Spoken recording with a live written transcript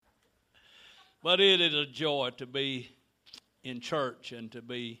But it is a joy to be in church and to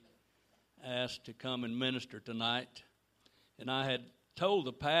be asked to come and minister tonight. And I had told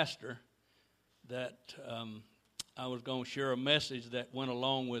the pastor that I was going to share a message that went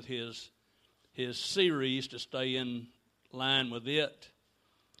along with his series to stay in line with it.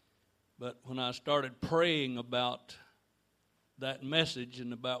 But when I started praying about that message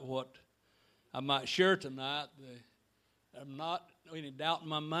and about what I might share tonight, I'm not any doubt in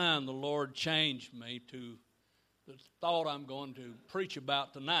my mind the Lord changed me to the thought I'm going to preach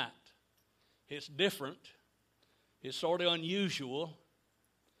about tonight. It's different. It's sort of unusual.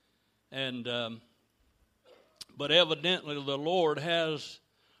 And but evidently the Lord has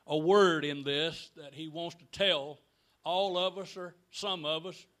a word in this that He wants to tell all of us or some of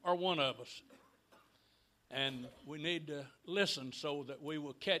us or one of us. And we need to listen so that we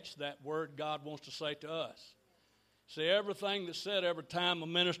will catch that word God wants to say to us. See, everything that's said every time a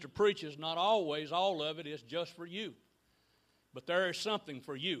minister preaches, not always all of it is just for you. But there is something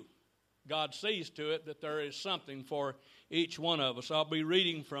for you. God sees to it that there is something for each one of us. I'll be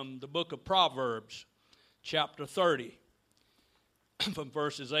reading from the book of Proverbs, chapter 30, from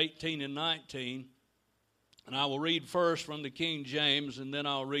verses 18 and 19. And I will read first from the King James, and then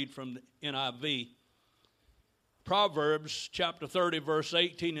I'll read from the NIV. Proverbs, chapter 30, verse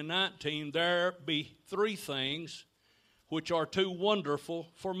 18 and 19, there be three things which are too wonderful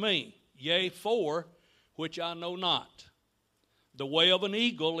for me, yea, four, which I know not. The way of an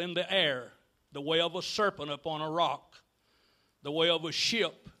eagle in the air, the way of a serpent upon a rock, the way of a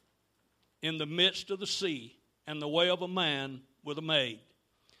ship in the midst of the sea, and the way of a man with a maid.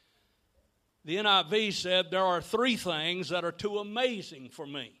 The NIV said there are three things that are too amazing for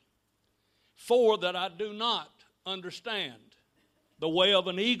me, four that I do not understand. The way of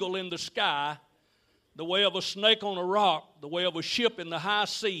an eagle in the sky, the way of a snake on a rock, the way of a ship in the high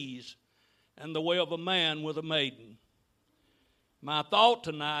seas, and the way of a man with a maiden. My thought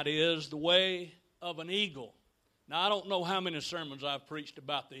tonight is the way of an eagle. Now, I don't know how many sermons I've preached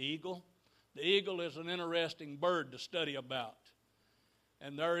about the eagle. The eagle is an interesting bird to study about.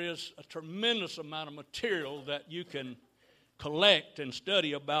 And there is a tremendous amount of material that you can collect and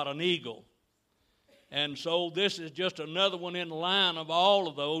study about an eagle. And so this is just another one in the line of all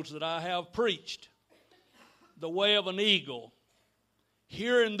of those that I have preached. The way of an eagle.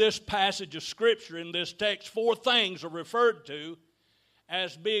 Here in this passage of Scripture, in this text, four things are referred to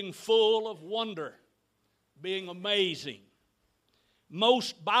as being full of wonder, being amazing.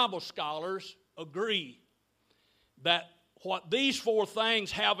 Most Bible scholars agree that what these four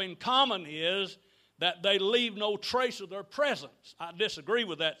things have in common is that they leave no trace of their presence. I disagree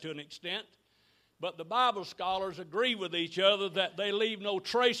with that to an extent, but the Bible scholars agree with each other that they leave no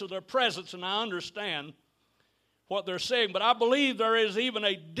trace of their presence, and I understand what they're saying. But I believe there is even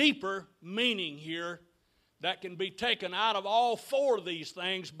a deeper meaning here that can be taken out of all four of these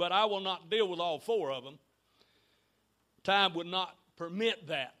things, but I will not deal with all four of them. Time would not permit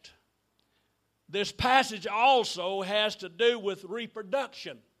that. This passage also has to do with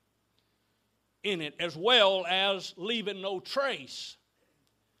reproduction in it, as well as leaving no trace.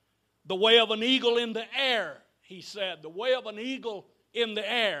 The way of an eagle in the air, he said. The way of an eagle in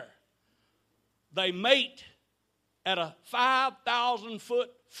the air. They mate at a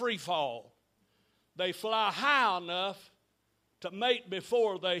 5,000-foot free fall. They fly high enough to mate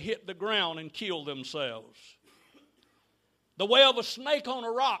before they hit the ground and kill themselves. The way of a snake on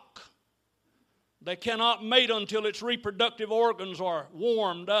a rock. They cannot mate until its reproductive organs are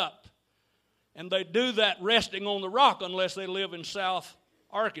warmed up. And they do that resting on the rock unless they live in South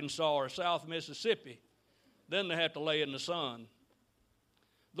Arkansas or South Mississippi. Then they have to lay in the sun.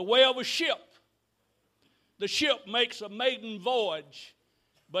 The way of a ship. The ship makes a maiden voyage,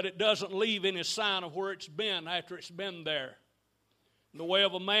 but it doesn't leave any sign of where it's been after it's been there. The way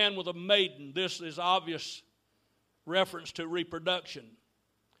of a man with a maiden. This is obvious reference to reproduction.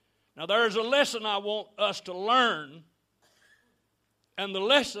 Now there's a lesson I want us to learn, and the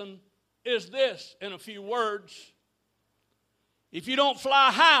lesson is this in a few words. If you don't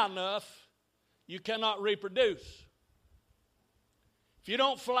fly high enough, you cannot reproduce. If you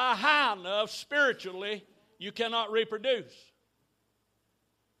don't fly high enough spiritually, you cannot reproduce.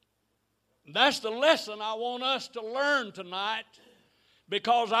 That's the lesson I want us to learn tonight,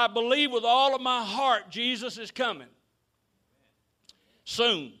 because I believe with all of my heart Jesus is coming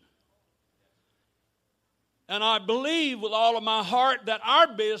soon. And I believe with all of my heart that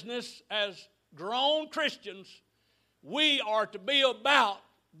our business as grown Christians, we are to be about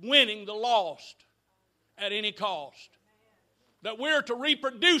winning the lost at any cost. That we're to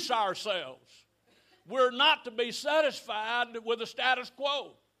reproduce ourselves. We're not to be satisfied with the status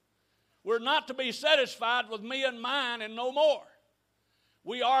quo. We're not to be satisfied with me and mine and no more.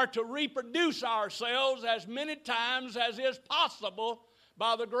 We are to reproduce ourselves as many times as is possible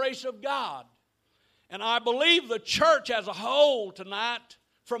by the grace of God. And I believe the church as a whole tonight,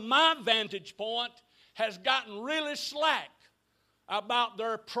 from my vantage point, has gotten really slack about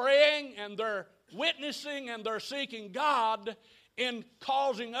their praying and their witnessing and their seeking God in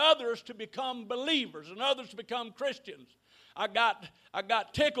causing others to become believers and others to become Christians. I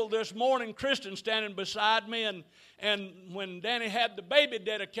got tickled this morning, Kristen standing beside me, and when Danny had the baby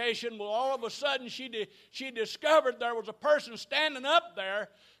dedication, well, all of a sudden she discovered there was a person standing up there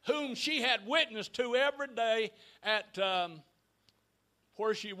whom she had witnessed to every day at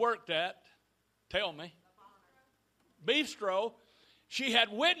where she worked at. Tell me. Bistro. She had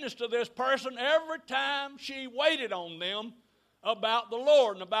witnessed to this person every time she waited on them about the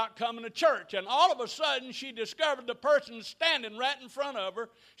Lord and about coming to church. And all of a sudden, she discovered the person standing right in front of her.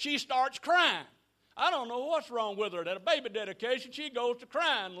 She starts crying. I don't know what's wrong with her. At a baby dedication, she goes to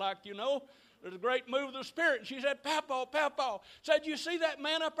crying like, there's a great move of the Spirit. And she said, Papa. Said, you see that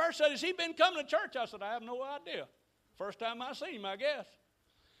man up there? Said, has he been coming to church? I said, I have no idea. First time I seen him, I guess.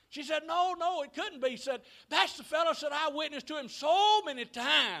 She said, no, it couldn't be. Said, that's the fellow. Said, I witnessed to him so many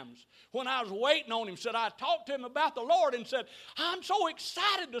times when I was waiting on him. Said, I talked to him about the Lord and said, I'm so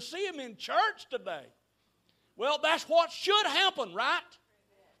excited to see him in church today. Well, that's what should happen, right?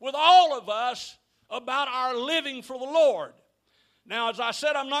 With all of us about our living for the Lord. Now, as I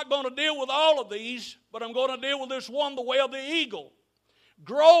said, I'm not going to deal with all of these, but I'm going to deal with this one, the way of the eagle.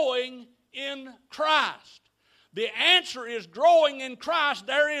 Growing in Christ. The answer is growing in Christ.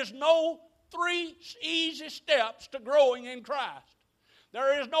 There is no 3 easy steps to growing in Christ.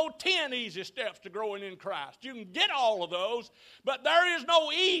 There is no 10 easy steps to growing in Christ. You can get all of those, but there is no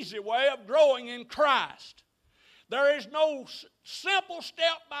easy way of growing in Christ. There is no simple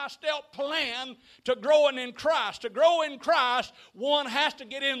step-by-step plan to growing in Christ. To grow in Christ, one has to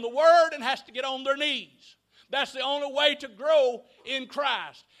get in the Word and has to get on their knees. That's the only way to grow in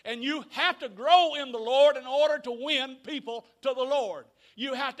Christ. And you have to grow in the Lord in order to win people to the Lord.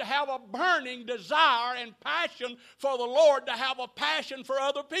 You have to have a burning desire and passion for the Lord to have a passion for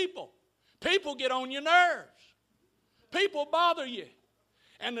other people. People get on your nerves. People bother you.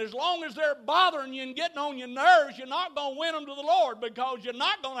 And as long as they're bothering you and getting on your nerves, you're not going to win them to the Lord because you're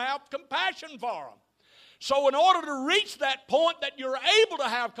not going to have compassion for them. So in order to reach that point that you're able to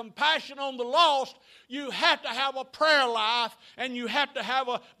have compassion on the lost, you have to have a prayer life and you have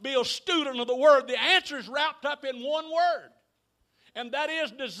to be a student of the Word. The answer is wrapped up in one word, and that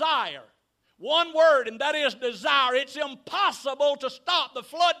is desire. One word, and that is desire. It's impossible to stop the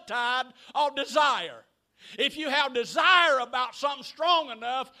flood tide of desire. If you have desire about something strong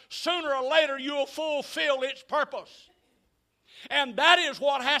enough, sooner or later you'll fulfill its purpose. And that is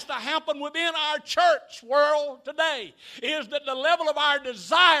what has to happen within our church world today, is that the level of our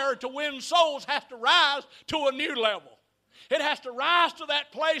desire to win souls has to rise to a new level. It has to rise to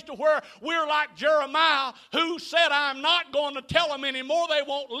that place to where we're like Jeremiah, who said, I'm not going to tell them anymore. They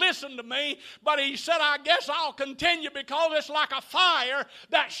won't listen to me. But he said, I guess I'll continue because it's like a fire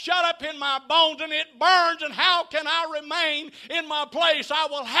that's shut up in my bones and it burns. And how can I remain in my place? I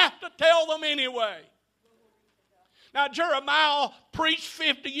will have to tell them anyway. Now, Jeremiah preached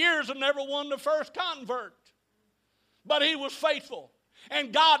 50 years and never won the first convert. But he was faithful.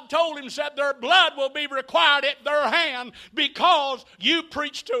 And God told him, said, their blood will be required at their hand because you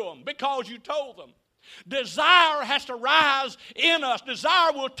preached to them, because you told them. Desire has to rise in us.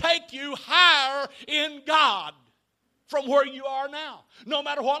 Desire will take you higher in God from where you are now, no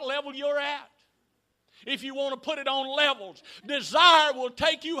matter what level you're at. If you want to put it on levels, desire will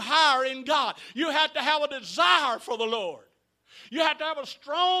take you higher in God. You have to have a desire for the Lord. You have to have a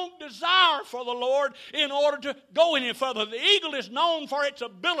strong desire for the Lord in order to go any further. The eagle is known for its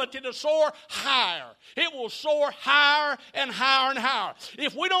ability to soar higher. It will soar higher and higher and higher.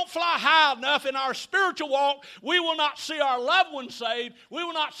 If we don't fly high enough in our spiritual walk, we will not see our loved ones saved. We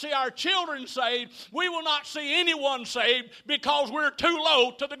will not see our children saved. We will not see anyone saved because we're too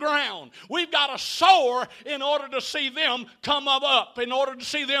low to the ground. We've got to soar in order to see them come up, in order to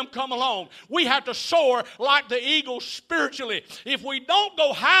see them come along. We have to soar like the eagle spiritually. If we don't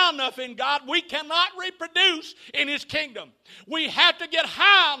go high enough in God, we cannot reproduce in His kingdom. We have to get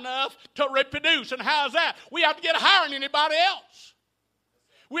high enough to reproduce. And how is that? We have to get higher than anybody else.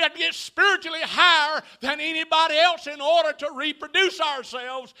 We have to get spiritually higher than anybody else in order to reproduce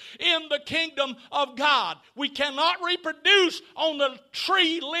ourselves in the kingdom of God. We cannot reproduce on the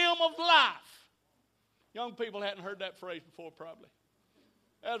tree limb of life. Young people hadn't heard that phrase before probably.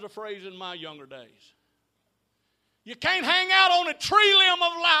 That was a phrase in my younger days. You can't hang out on a tree limb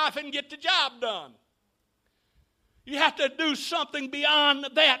of life and get the job done. You have to do something beyond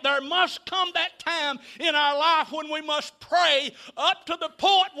that. There must come that time in our life when we must pray up to the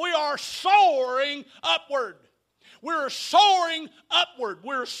point we are soaring upward. We're soaring upward.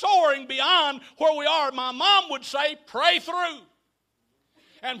 We're soaring beyond where we are. My mom would say, pray through.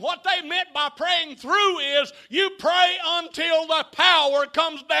 And what they meant by praying through is you pray until the power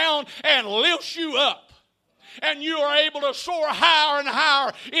comes down and lifts you up. And you are able to soar higher and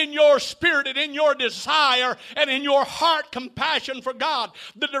higher in your spirit and in your desire and in your heart compassion for God.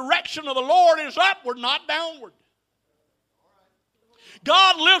 The direction of the Lord is upward, not downward.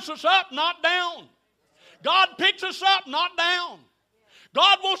 God lifts us up, not down. God picks us up, not down.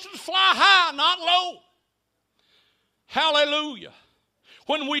 God wants us to fly high, not low. Hallelujah.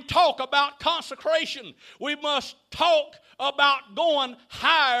 When we talk about consecration, we must talk about going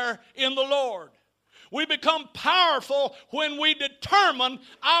higher in the Lord. We become powerful when we determine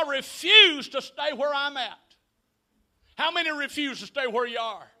I refuse to stay where I'm at. How many refuse to stay where you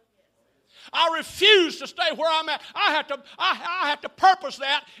are? I refuse to stay where I'm at. I have to purpose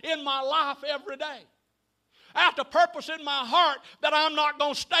that in my life every day. I have to purpose in my heart that I'm not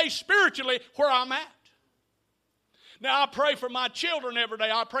going to stay spiritually where I'm at. Now, I pray for my children every day.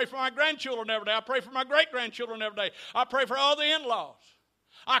 I pray for my grandchildren every day. I pray for my great-grandchildren every day. I pray for all the in-laws.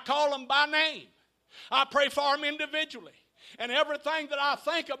 I call them by name. I pray for them individually. And everything that I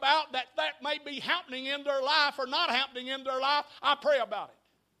think about that may be happening in their life or not happening in their life, I pray about it.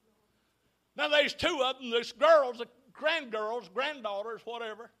 Now, there's two of them, there's girls, the grandgirls, granddaughters,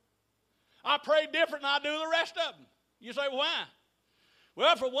 whatever. I pray different than I do the rest of them. You say, why?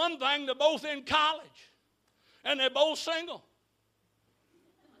 Well, for one thing, they're both in college. And they're both single.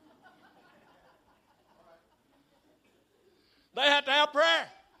 They have to have prayer.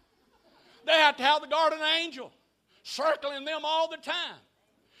 They have to have the guardian angel circling them all the time.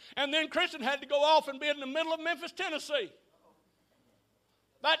 And then Kristen had to go off and be in the middle of Memphis, Tennessee.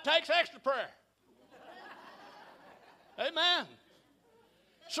 That takes extra prayer. Amen.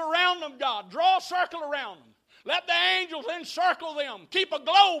 Surround them, God. Draw a circle around them. Let the angels encircle them. Keep a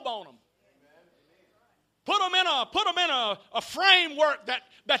globe on them. Put them in a framework that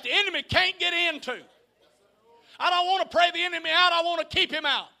the enemy can't get into. I don't want to pray the enemy out. I want to keep him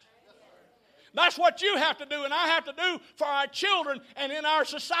out. That's what you have to do, and I have to do for our children and in our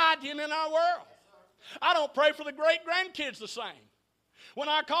society and in our world. I don't pray for the great-grandkids the same. When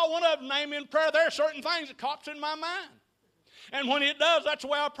I call one of them name in prayer, there are certain things that pops in my mind. And when it does, that's the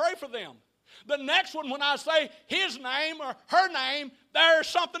way I pray for them. The next one, when I say his name or her name, there's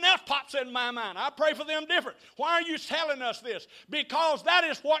something else pops in my mind. I pray for them different. Why are you telling us this? Because that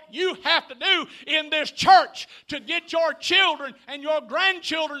is what you have to do in this church to get your children and your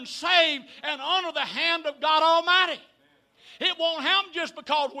grandchildren saved and under the hand of God Almighty. It won't happen just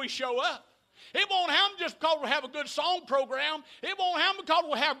because we show up. It won't happen just because we have a good song program. It won't happen because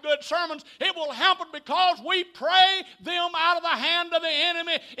we have good sermons. It will happen because we pray them out of the hand of the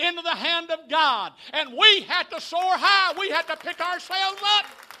enemy into the hand of God. And we have to soar high. We have to pick ourselves up.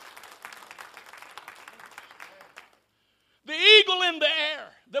 The eagle in the air.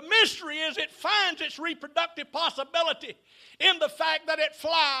 The mystery is it finds its reproductive possibility in the fact that it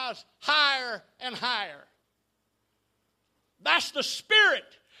flies higher and higher. That's the spirit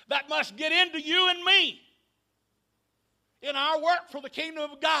that must get into you and me in our work for the kingdom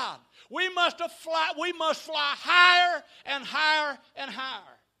of God. We must fly higher and higher and higher.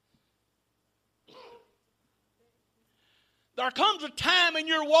 There comes a time in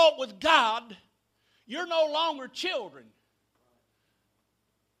your walk with God, you're no longer children.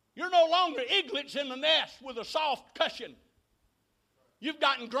 You're no longer eaglets in the nest with a soft cushion. You've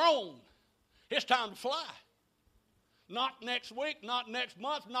gotten grown. It's time to fly. Not next week, not next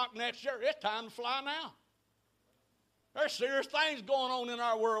month, not next year. It's time to fly now. There's serious things going on in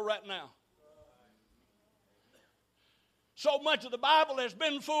our world right now. So much of the Bible has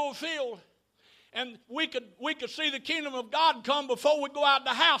been fulfilled, and we could see the kingdom of God come before we go out of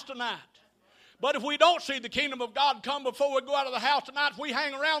the house tonight. But if we don't see the kingdom of God come before we go out of the house tonight, if we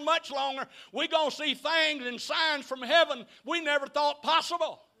hang around much longer, we're going to see things and signs from heaven we never thought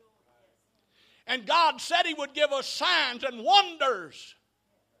possible. And God said He would give us signs and wonders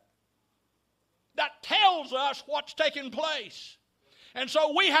that tells us what's taking place. And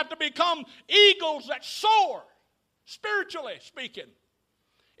so we have to become eagles that soar, spiritually speaking,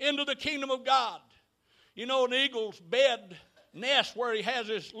 into the kingdom of God. You know, an eagle's bed nest where he has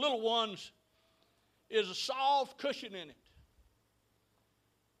his little ones is a soft cushion in it.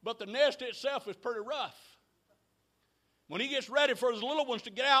 But the nest itself is pretty rough. When he gets ready for his little ones to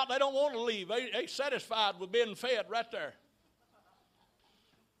get out, they don't want to leave. They're satisfied with being fed right there.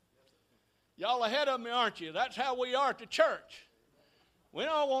 Y'all ahead of me, aren't you? That's how we are at the church. We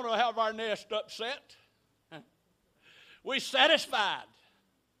don't want to have our nest upset. We're satisfied.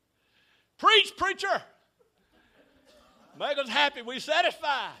 Preach, preacher. Make us happy. We're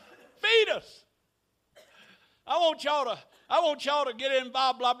satisfied. Feed us. I want y'all to get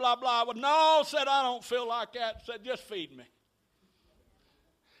involved, blah, blah, blah. But no, said, I don't feel like that. Said, just feed me.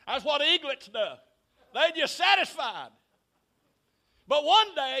 That's what eaglets do. They just satisfied. But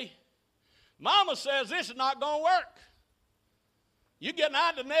one day, Mama says, this is not going to work. You're getting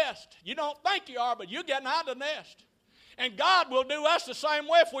out of the nest. You don't think you are, but you're getting out of the nest. And God will do us the same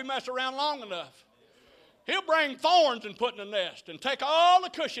way if we mess around long enough. He'll bring thorns and put in the nest and take all the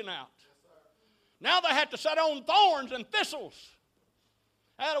cushion out. Now they have to sit on thorns and thistles.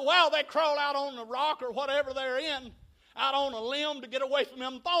 After a while, they crawl out on the rock or whatever they're in, out on a limb to get away from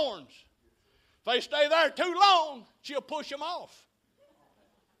them thorns. If they stay there too long, she'll push them off.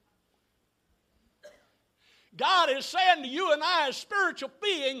 God is saying to you and I as spiritual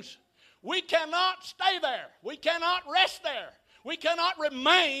beings, we cannot stay there. We cannot rest there. We cannot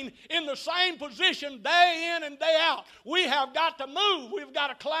remain in the same position day in and day out. We have got to move. We've got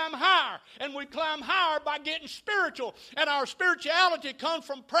to climb higher. And we climb higher by getting spiritual. And our spirituality comes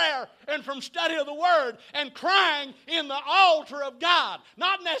from prayer and from study of the Word and crying in the altar of God.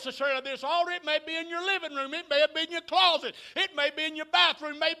 Not necessarily this altar. It may be in your living room. It may be in your closet. It may be in your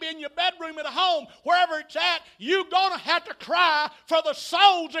bathroom. It may be in your bedroom at home. Wherever it's at, you're going to have to cry for the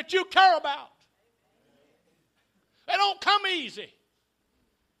souls that you care about. They don't come easy.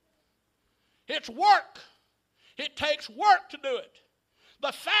 It's work. It takes work to do it.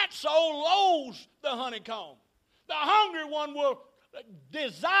 The fat soul loathes the honeycomb. The hungry one will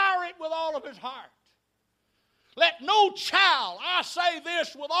desire it with all of his heart. Let no child, I say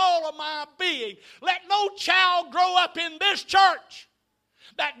this with all of my being, let no child grow up in this church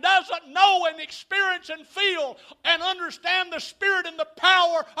that doesn't know and experience and feel and understand the Spirit and the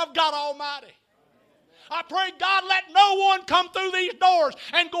power of God Almighty. I pray, God, let no one come through these doors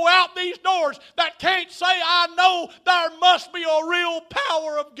and go out these doors that can't say, I know there must be a real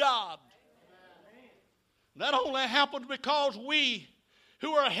power of God. That only happens because we,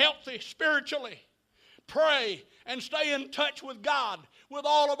 who are healthy spiritually, pray and stay in touch with God with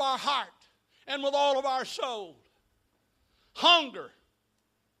all of our heart and with all of our soul. Hunger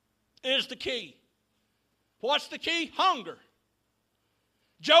is the key. What's the key? Hunger.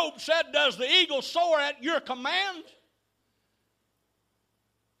 Job said, does the eagle soar at your command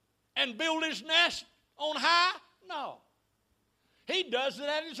and build his nest on high? No. He does it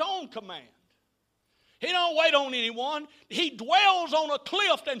at his own command. He don't wait on anyone. He dwells on a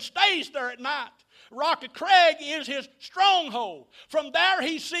cliff and stays there at night. Rocky Crag is his stronghold. From there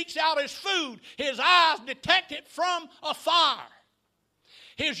he seeks out his food. His eyes detect it from afar.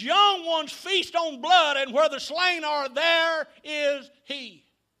 His young ones feast on blood, and where the slain are, there is he.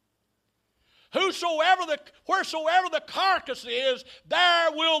 Wheresoever the carcass is,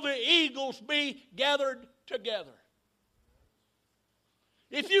 there will the eagles be gathered together.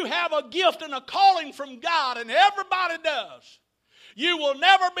 If you have a gift and a calling from God, and everybody does, you will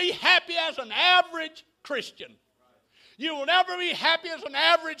never be happy as an average Christian. You will never be happy as an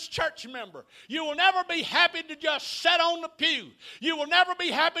average church member. You will never be happy to just sit on the pew. You will never be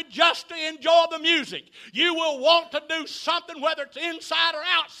happy just to enjoy the music. You will want to do something, whether it's inside or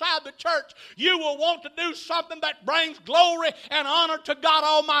outside the church. You will want to do something that brings glory and honor to God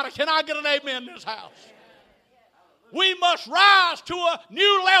Almighty. Can I get an amen in this house? We must rise to a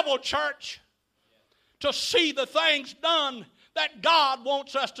new level, church, to see the things done that God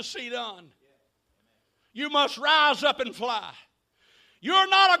wants us to see done. You must rise up and fly. You're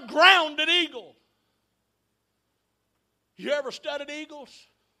not a grounded eagle. You ever studied eagles?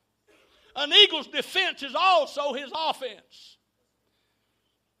 An eagle's defense is also his offense.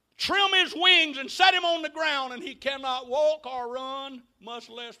 Trim his wings and set him on the ground, and he cannot walk or run, much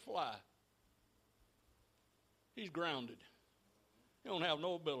less fly. He's grounded. He don't have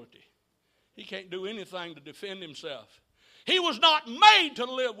no ability. He can't do anything to defend himself. He was not made to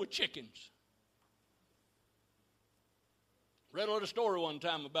live with chickens. Read a little story one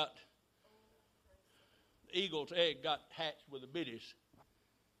time about the eagle's egg got hatched with the biddies.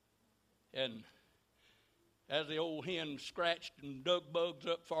 And as the old hen scratched and dug bugs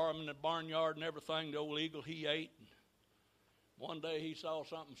up for him in the barnyard and everything, the old eagle, he ate. And one day he saw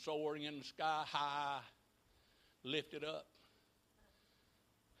something soaring in the sky high, lifted up.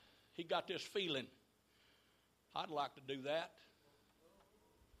 He got this feeling, I'd like to do that.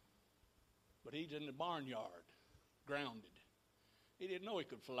 But he's in the barnyard. grounded. He didn't know he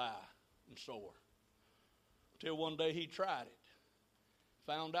could fly and soar. Until one day he tried it.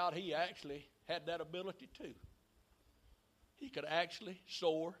 Found out he actually had that ability too. He could actually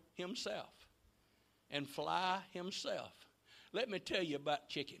soar himself and fly himself. Let me tell you about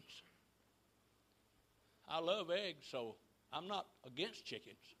chickens. I love eggs, so I'm not against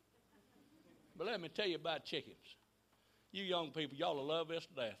chickens. But let me tell you about chickens. You young people, y'all will love this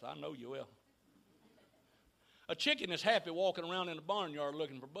to death. I know you will. A chicken is happy walking around in the barnyard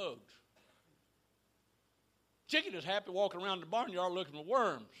looking for bugs. Chicken is happy walking around the barnyard looking for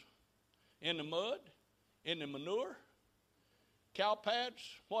worms in the mud, in the manure, cow pads,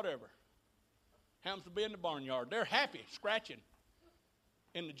 whatever. Happens to be in the barnyard. They're happy scratching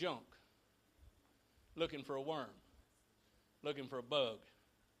in the junk, looking for a worm, looking for a bug.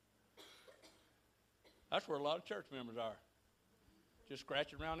 That's where a lot of church members are. Just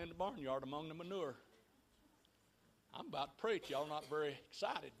scratching around in the barnyard among the manure. I'm about to preach. Y'all not very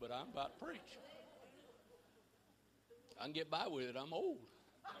excited, but I'm about to preach. I can get by with it. I'm old.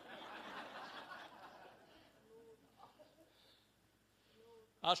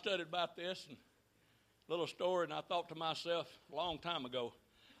 I studied about this and a little story, and I thought to myself a long time ago,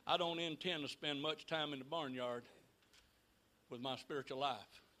 I don't intend to spend much time in the barnyard with my spiritual life.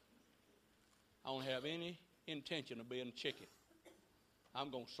 I don't have any intention of being a chicken.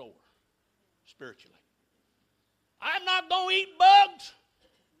 I'm going to soar spiritually. I'm not going to eat bugs.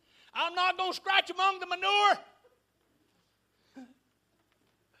 I'm not going to scratch among the manure.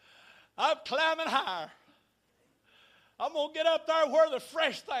 I'm climbing higher. I'm going to get up there where the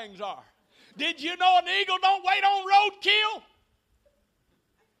fresh things are. Did you know an eagle don't wait on roadkill?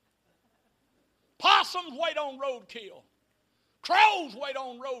 Possums wait on roadkill. Crows wait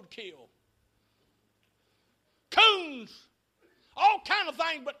on roadkill. Coons, all kind of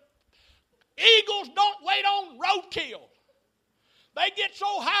things, but eagles don't wait on roadkill. They get so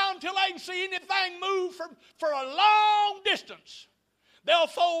high until they can see anything move for a long distance. They'll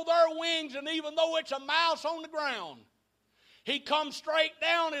fold their wings, and even though it's a mouse on the ground, he comes straight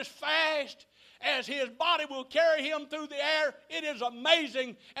down as fast as his body will carry him through the air. It is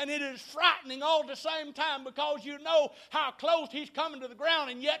amazing, and it is frightening all at the same time, because you know how close he's coming to the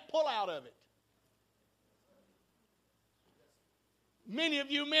ground and yet pull out of it. Many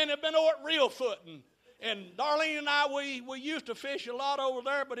of you men have been over at Reelfoot, and Darlene and I, we used to fish a lot over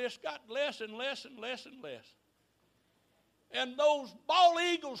there, but it's got less and less and less and less. And those bald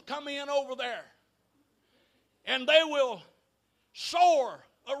eagles come in over there, and they will soar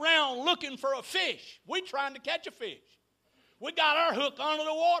around looking for a fish. We trying to catch a fish. We got our hook under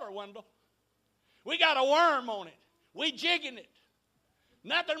the water, Wendell. We got a worm on it. We jigging it.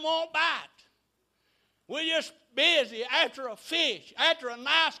 Nothing won't bite. We're just busy after a fish, after a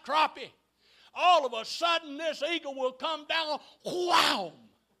nice crappie. All of a sudden, this eagle will come down, wow!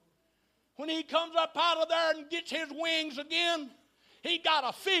 When he comes up out of there and gets his wings again, he got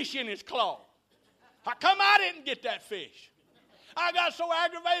a fish in his claw. How come I didn't get that fish? I got so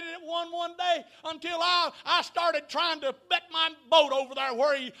aggravated at one day until I started trying to bet my boat over there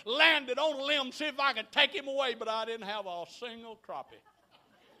where he landed on a limb, see if I could take him away, but I didn't have a single crappie.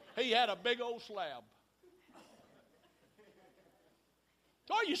 He had a big old slab.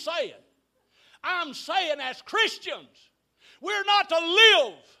 What are you saying? I'm saying as Christians, we're not to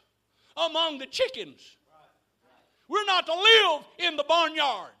live among the chickens. We're not to live in the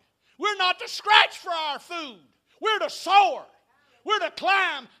barnyard. We're not to scratch for our food. We're to soar. We're to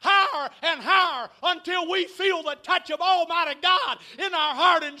climb higher and higher until we feel the touch of Almighty God in our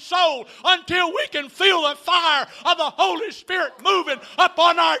heart and soul, until we can feel the fire of the Holy Spirit moving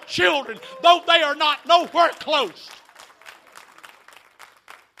upon our children, though they are not nowhere close.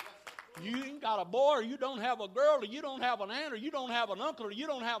 You ain't got a boy, or you don't have a girl, or you don't have an aunt, or you don't have an uncle, or you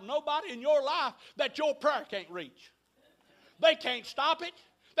don't have nobody in your life that your prayer can't reach. They can't stop it.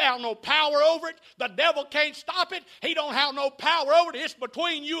 They have no power over it. The devil can't stop it. He don't have no power over it. It's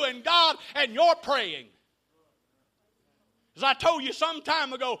between you and God and your praying. As I told you some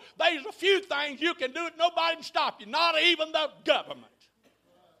time ago, there's a few things you can do it, nobody can stop you, not even the government.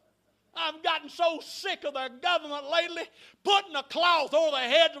 I've gotten so sick of the government lately putting a cloth over the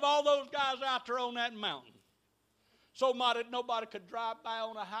heads of all those guys out there on that mountain. So nobody could drive by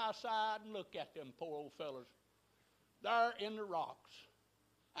on the high side and look at them poor old fellas there in the rocks.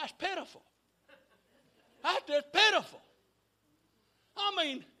 That's pitiful. That's just pitiful. I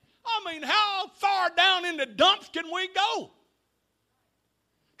mean, how far down in the dumps can we go?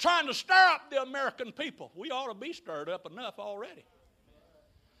 Trying to stir up the American people. We ought to be stirred up enough already.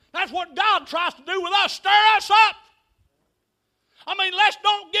 That's what God tries to do with us, stir us up. I mean, let's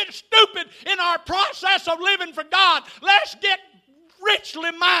don't get stupid in our process of living for God. Let's get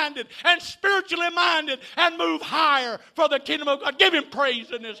richly minded and spiritually minded and move higher for the kingdom of God. Give Him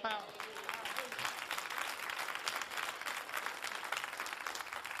praise in this house.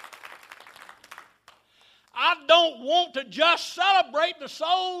 I don't want to just celebrate the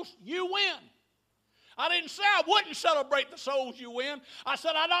souls you win. I didn't say I wouldn't celebrate the souls you win. I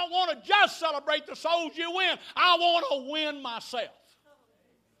said I don't want to just celebrate the souls you win. I want to win myself.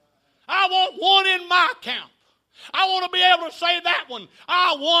 I want one in my camp. I want to be able to say that one,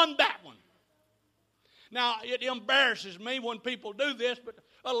 I won that one. Now, it embarrasses me when people do this, but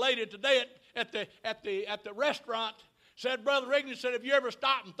a lady today at the restaurant said, Brother Rigney said, have you ever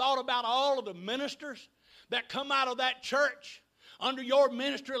stopped and thought about all of the ministers that come out of that church under your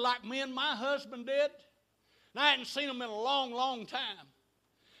ministry like me and my husband did? And I hadn't seen them in a long, long time.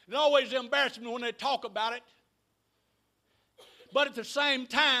 It always embarrasses me when they talk about it. But at the same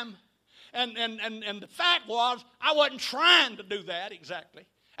time, and the fact was, I wasn't trying to do that exactly.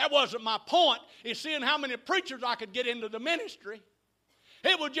 That wasn't my point, is seeing how many preachers I could get into the ministry.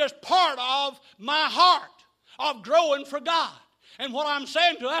 It was just part of my heart of growing for God. And what I'm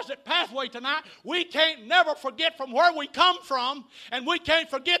saying to us at Pathway tonight, we can't never forget from where we come from, and we can't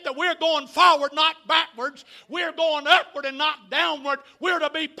forget that we're going forward, not backwards. We're going upward and not downward. We're to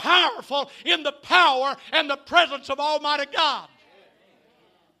be powerful in the power and the presence of Almighty God.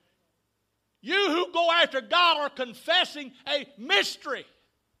 You who go after God are confessing a mystery.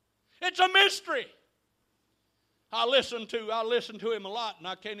 It's a mystery. I listen to him a lot, and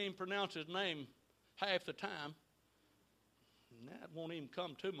I can't even pronounce his name half the time. And that won't even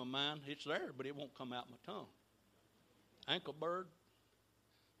come to my mind. It's there, but it won't come out my tongue. Anklebird.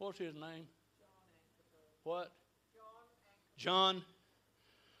 What's his name? What? John.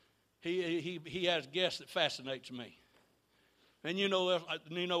 He has guests that fascinates me. And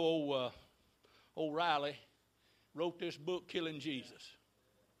old Riley wrote this book, Killing Jesus.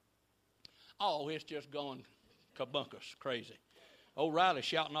 Oh, it's just going kabunkus, crazy. Old Riley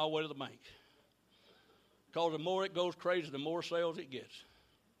shouting all the way to the bank. Because the more it goes crazy, the more sales it gets.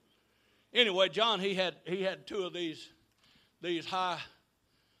 Anyway, John, he had two of these high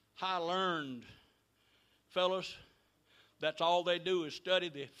learned fellows. That's all they do is study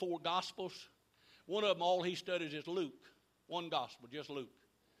the 4 Gospels. One of them, all he studies is Luke. One Gospel, just Luke.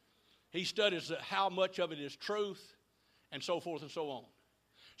 He studies how much of it is truth and so forth and so on.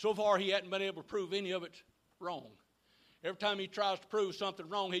 So far, he hadn't been able to prove any of it wrong. Every time he tries to prove something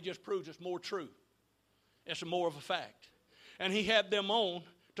wrong, he just proves it's more true. It's more of a fact. And he had them on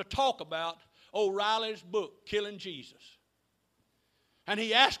to talk about O'Reilly's book, Killing Jesus. And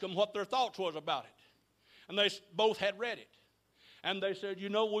he asked them what their thoughts was about it. And they both had read it. And they said, we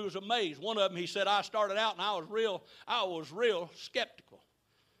was amazed. One of them, he said, I started out and I was real skeptical.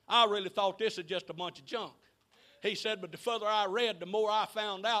 I really thought this was just a bunch of junk. He said, but the further I read, the more I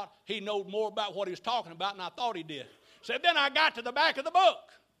found out he knew more about what he was talking about than I thought he did. Said, then I got to the back of the book.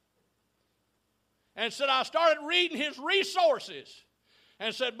 And said, I started reading his resources.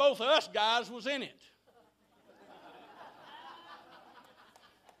 And said, both of us guys was in it.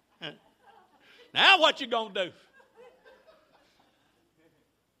 Now what you going to do?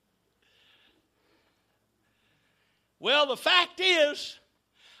 Well, the fact is,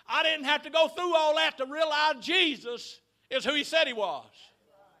 I didn't have to go through all that to realize Jesus is who he said he was.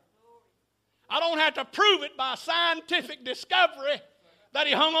 I don't have to prove it by scientific discovery that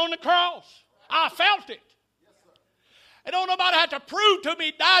he hung on the cross. I felt it. And don't nobody have to prove to me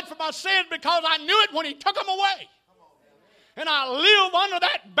he died for my sins because I knew it when he took them away. And I live under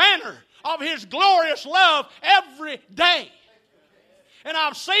that banner of his glorious love every day. And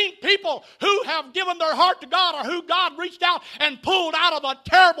I've seen people who have given their heart to God or who God reached out and pulled out of a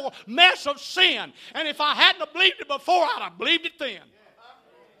terrible mess of sin. And if I hadn't believed it before, I'd have believed it then.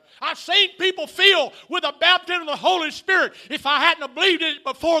 I've seen people filled with the baptism of the Holy Spirit. If I hadn't believed it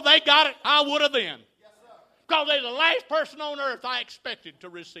before they got it, I would have then. Because they're the last person on earth I expected to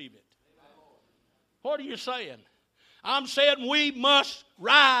receive it. What are you saying? I'm saying we must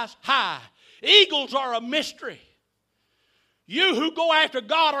rise high. Eagles are a mystery. You who go after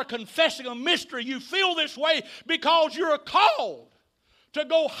God are confessing a mystery. You feel this way because you're called to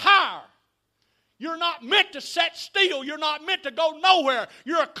go higher. You're not meant to sit still. You're not meant to go nowhere.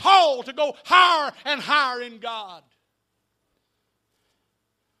 You're called to go higher and higher in God.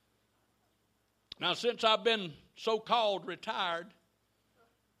 Now, since I've been so-called retired,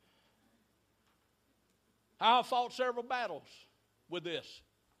 I've fought several battles with this.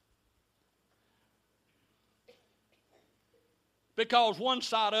 Because one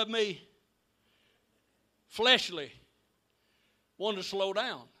side of me, fleshly, wanting to slow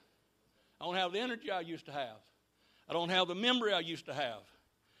down. I don't have the energy I used to have. I don't have the memory I used to have.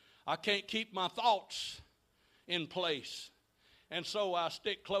 I can't keep my thoughts in place. And so I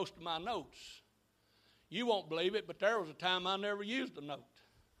stick close to my notes. You won't believe it, but there was a time I never used a note.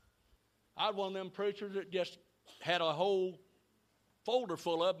 I was one of them preachers that just had a whole folder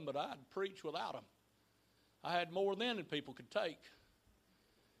full of them, but I'd preach without them. I had more then than people could take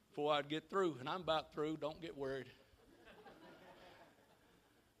before I'd get through, and I'm about through. Don't get worried.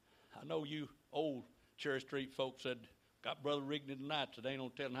 I know you old Cherry Street folks said, got Brother Rigney tonight, so they ain't no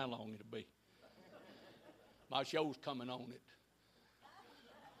telling how long it'll be. My show's coming on it.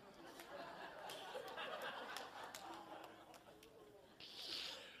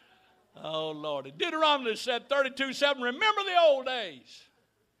 Oh, Lord. Deuteronomy said, 32:7, remember the old days.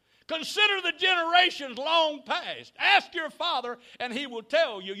 Consider the generations long past. Ask your father, and he will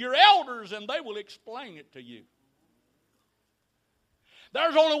tell you. Your elders, and they will explain it to you.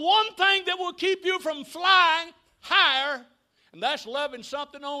 There's only one thing that will keep you from flying higher, and that's loving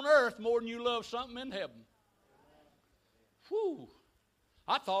something on earth more than you love something in heaven. Whew.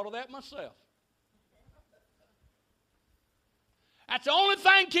 I thought of that myself. That's the only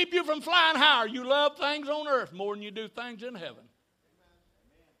thing keep you from flying higher. You love things on earth more than you do things in heaven.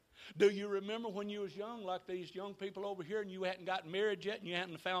 Do you remember when you was young, like these young people over here, and you hadn't gotten married yet, and you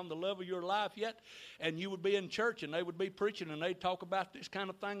hadn't found the love of your life yet, and you would be in church, and they would be preaching, and they'd talk about this kind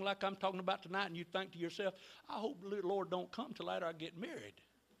of thing like I'm talking about tonight, and you'd think to yourself, I hope the Lord don't come till after I get married.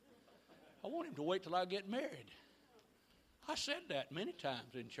 I want him to wait till I get married. I said that many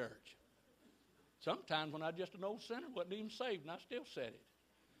times in church. Sometimes when I was just an old sinner, wasn't even saved, and I still said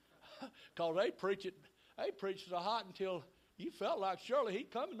it. Because they preach it so hot until you felt like surely he's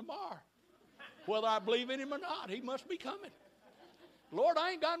coming tomorrow. Whether I believe in him or not, he must be coming. Lord,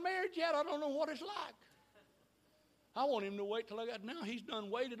 I ain't got married yet. I don't know what it's like. I want him to wait till I got, now he's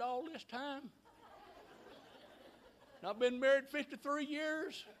done waited all this time. And I've been married 53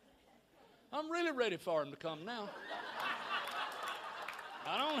 years. I'm really ready for him to come now.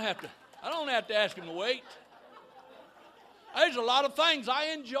 I don't have to ask him to wait. There's a lot of things I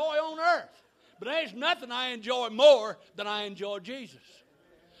enjoy on earth. But there's nothing I enjoy more than I enjoy Jesus.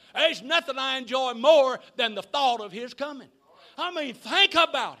 There's nothing I enjoy more than the thought of his coming. I mean, think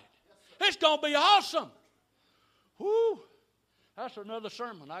about it. It's going to be awesome. Whew. That's another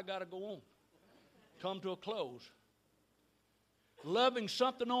sermon. I got to go on. Come to a close. Loving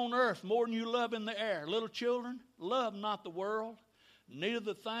something on earth more than you love in the air. Little children, love not the world, neither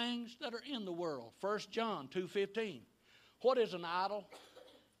the things that are in the world. 1 John 2:15. What is an idol?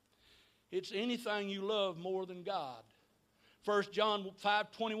 It's anything you love more than God. 1 John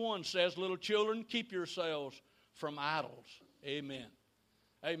 5:21 says, little children, keep yourselves from idols. Amen.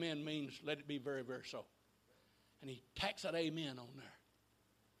 Amen means let it be very, very so. And he tacks that amen on there.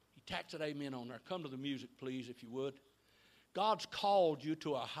 He tacks that amen on there. Come to the music, please, if you would. God's called you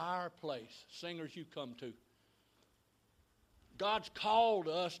to a higher place. Singers, you come to. God's called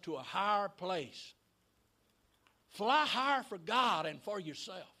us to a higher place. Fly higher for God and for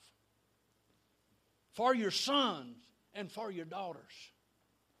yourself. For your sons and for your daughters.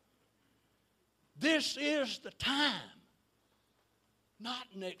 This is the time. Not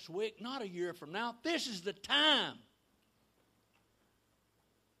next week, not a year from now. This is the time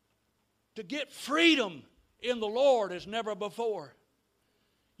to get freedom in the Lord as never before.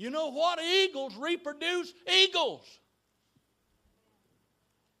 You know what? Eagles reproduce eagles.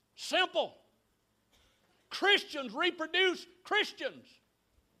 Simple. Christians reproduce Christians.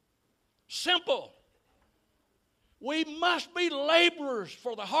 Simple. We must be laborers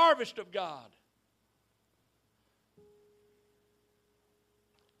for the harvest of God.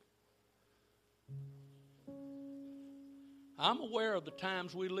 I'm aware of the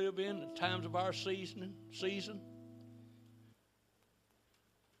times we live in, the times of our season.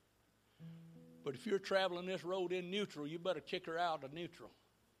 But if you're traveling this road in neutral, you better kick her out of neutral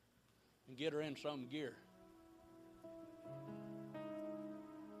and get her in some gear.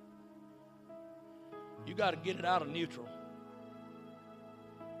 You got to get it out of neutral.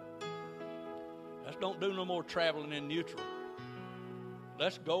 Let's don't do no more traveling in neutral.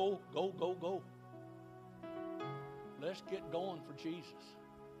 Let's go. Let's get going for Jesus.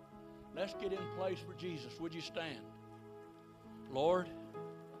 Let's get in place for Jesus. Would you stand? Lord,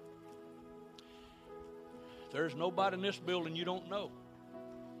 there's nobody in this building you don't know.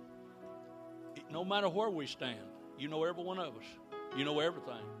 No matter where we stand, you know every one of us. You know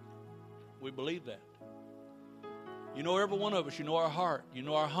everything. We believe that. You know every one of us. You know our heart. You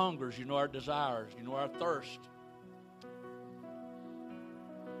know our hungers. You know our desires. You know our thirst.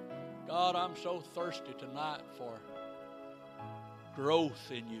 God, I'm so thirsty tonight for growth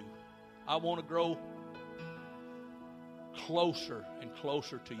in you. I want to grow closer and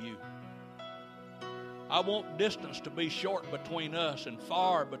closer to you. I want distance to be short between us and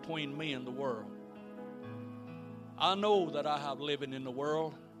far between me and the world. I know that I have living in the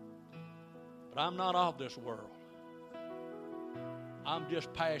world, but I'm not of this world. I'm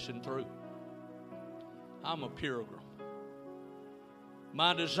just passing through. I'm a pilgrim.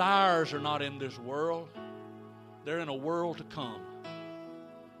 My desires are not in this world. They're in a world to come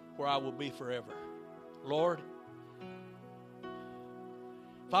where I will be forever. Lord,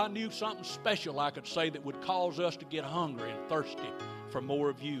 if I knew something special I could say that would cause us to get hungry and thirsty for more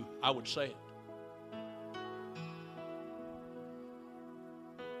of you, I would say it.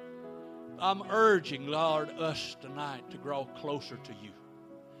 I'm urging, Lord, us tonight to grow closer to you.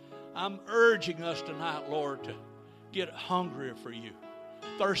 I'm urging us tonight, Lord, to get hungrier for you,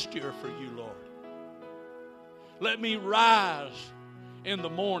 thirstier for you, Lord. Let me rise in the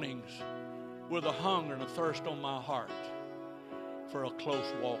mornings with a hunger and a thirst on my heart for a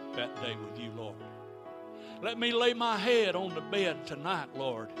close walk that day with you, Lord. Let me lay my head on the bed tonight,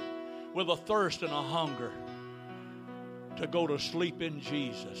 Lord, with a thirst and a hunger to go to sleep in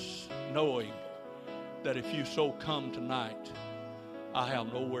Jesus, knowing that if you so come tonight, I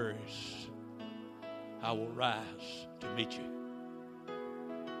have no worries. I will rise to meet you.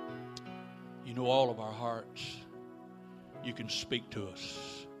 You know all of our hearts. You can speak to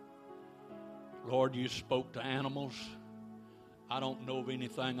us. Lord, you spoke to animals. I don't know of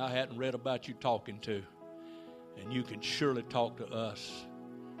anything I hadn't read about you talking to. And you can surely talk to us,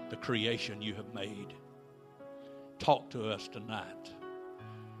 the creation you have made. Talk to us tonight.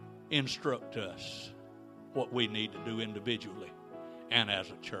 Instruct us what we need to do individually and as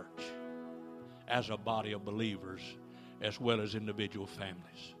a church, as a body of believers, as well as individual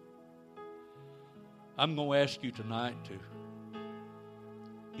families. I'm going to ask you tonight to,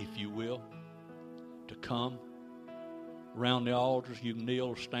 if you will, to come around the altars. You can kneel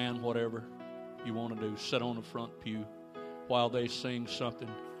or stand, whatever you want to do. Sit on the front pew while they sing something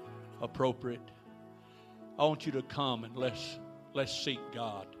appropriate. I want you to come and let's seek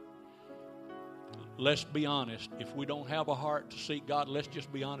God. Let's be honest. If we don't have a heart to seek God, let's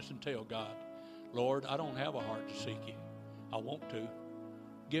just be honest and tell God, Lord, I don't have a heart to seek you. I want to.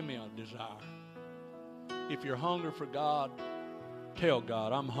 Give me a desire. If you're hungry for God, tell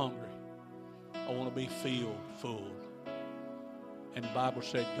God, I'm hungry. I want to be filled, full. And the Bible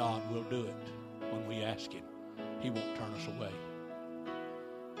said God will do it when we ask Him. He won't turn us away.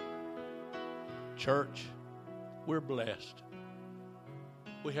 Church, we're blessed.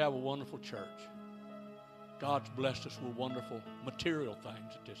 We have a wonderful church. God's blessed us with wonderful material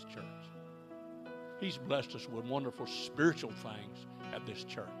things at this church. He's blessed us with wonderful spiritual things at this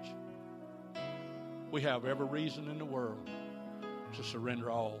church. We have every reason in the world to surrender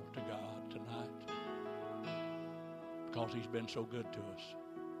all to God tonight because He's been so good to us,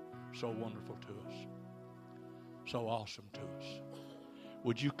 so wonderful to us, so awesome to us.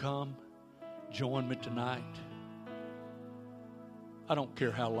 Would you come join me tonight? I don't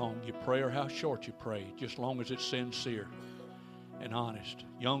care how long you pray or how short you pray, just as long as it's sincere and honest.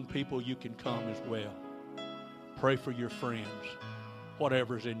 Young people, you can come as well. Pray for your friends,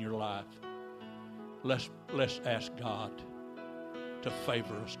 whatever's in your life. Let's ask God to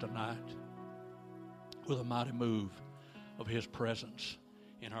favor us tonight with a mighty move of His presence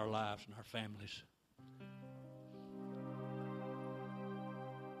in our lives and our families.